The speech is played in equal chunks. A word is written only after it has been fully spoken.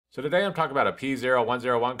So today I'm talking about a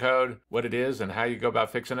P0101 code, what it is and how you go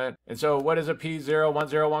about fixing it. And so what is a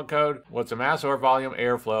P0101 code? Well, it's a mass or volume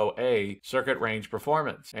airflow A circuit range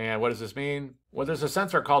performance. And what does this mean? Well, there's a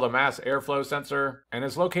sensor called a mass airflow sensor, and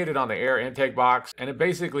it's located on the air intake box, and it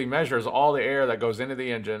basically measures all the air that goes into the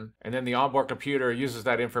engine, and then the onboard computer uses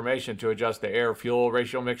that information to adjust the air-fuel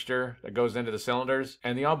ratio mixture that goes into the cylinders.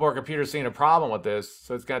 And the onboard computer is seeing a problem with this,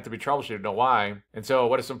 so it's going to have to be troubleshooted to know why. And so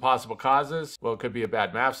what are some possible causes? Well, it could be a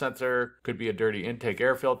bad MAF sensor, could be a dirty intake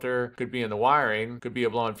air filter, could be in the wiring, could be a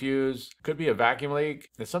blown fuse, could be a vacuum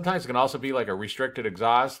leak, and sometimes it can also be like a restricted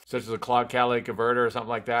exhaust, such as a clogged catalytic converter or something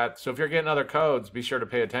like that. So if you're getting other codes, be sure to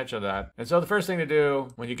pay attention to that. And so the first thing to do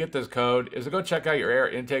when you get this code is to go check out your air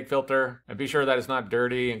intake filter and be sure that it's not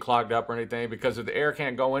dirty and clogged up or anything, because if the air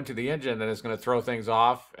can't go into the engine, then it's going to throw things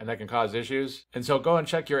off and that can cause issues. And so go and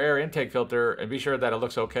check your air intake filter and be sure that it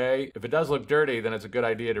looks okay. If it does look dirty, then it's a good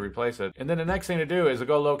idea to replace it. And then the next thing to do is to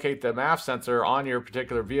go locate the MAF sensor on your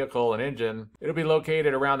particular vehicle and engine. It'll be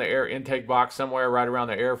located around the air intake box somewhere right around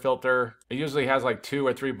the air filter. It usually has like 2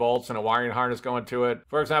 or 3 bolts and a wiring harness going to it.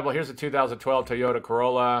 For example, here's a 2012 Toyota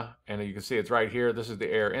Corolla, and you can see it's right here. This is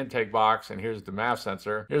the air intake box, and here's the MAF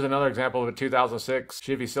sensor. Here's another example of a 2006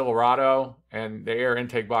 Chevy Silverado, and the air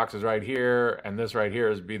intake box is right here, and this right here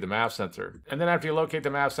is the MAF sensor. And then after you locate the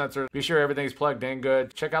MAF sensor, be sure everything's plugged in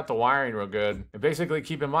good. Check out the wiring real good, and basically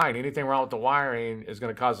keep in mind anything wrong with the wiring is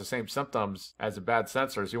going to cause the same symptoms as a bad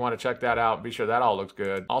sensor, so you want to check that out and be sure that all looks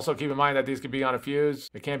good. Also keep in mind that these could be on a fuse.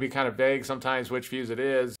 It can be kind of vague sometimes which fuse it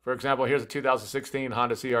is. For example, here's a 2016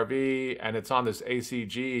 Honda CR-V, and it's on this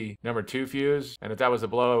ACG number 2 fuse, and if that was a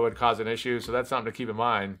blow, it would cause an issue, so that's something to keep in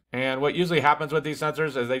mind. And what usually happens with these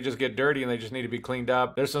sensors is they just get dirty and they just need to be cleaned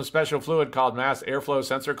up. There's some special fluid called mass airflow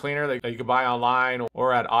sensor cleaner that you can buy online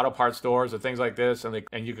or at auto parts stores or things like this, and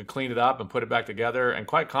you can clean it up and put it back together, and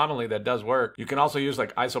quite commonly that does work. You can also use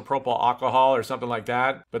like isopropyl alcohol or something like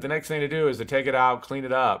that, but the next thing to do is to take it out, clean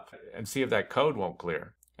it up, and see if that code won't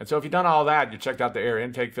clear. And so if you've done all that, you checked out the air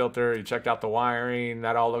intake filter, you checked out the wiring,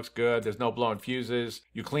 that all looks good, there's no blown fuses,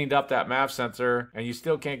 you cleaned up that MAF sensor, and you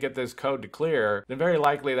still can't get this code to clear, then very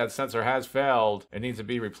likely that sensor has failed and needs to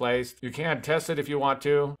be replaced. You can test it if you want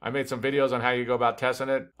to. I made some videos on how you go about testing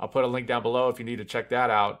it. I'll put a link down below if you need to check that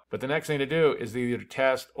out. But the next thing to do is either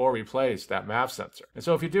test or replace that MAF sensor. And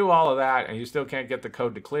so if you do all of that and you still can't get the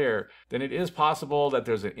code to clear, then it is possible that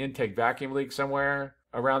there's an intake vacuum leak somewhere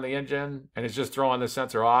around the engine and it's just throwing the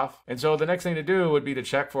sensor off. And so the next thing to do would be to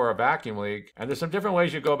check for a vacuum leak. And there's some different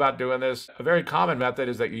ways you go about doing this. A very common method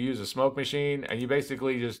is that you use a smoke machine and you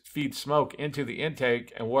basically just feed smoke into the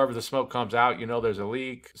intake, and wherever the smoke comes out, you know there's a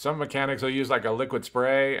leak. Some mechanics will use like a liquid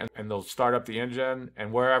spray and they'll start up the engine,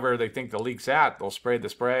 and wherever they think the leak's at, they'll spray the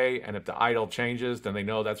spray, and if the idle changes, then they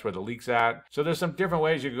know that's where the leak's at. So there's some different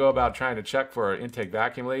ways you can go about trying to check for an intake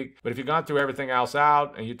vacuum leak. But if you've gone through everything else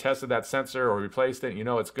out and you tested that sensor or replaced it and you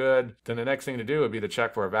know it's good, then the next thing to do would be to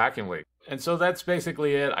check for a vacuum leak. And so that's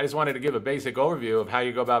basically it. I just wanted to give a basic overview of how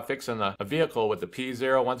you go about fixing a vehicle with the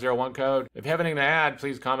P0101 code. If you have anything to add,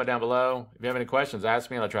 please comment down below. If you have any questions, ask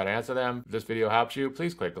me and I'll try to answer them. If this video helps you,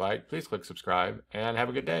 please click like, please click subscribe, and have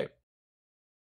a good day.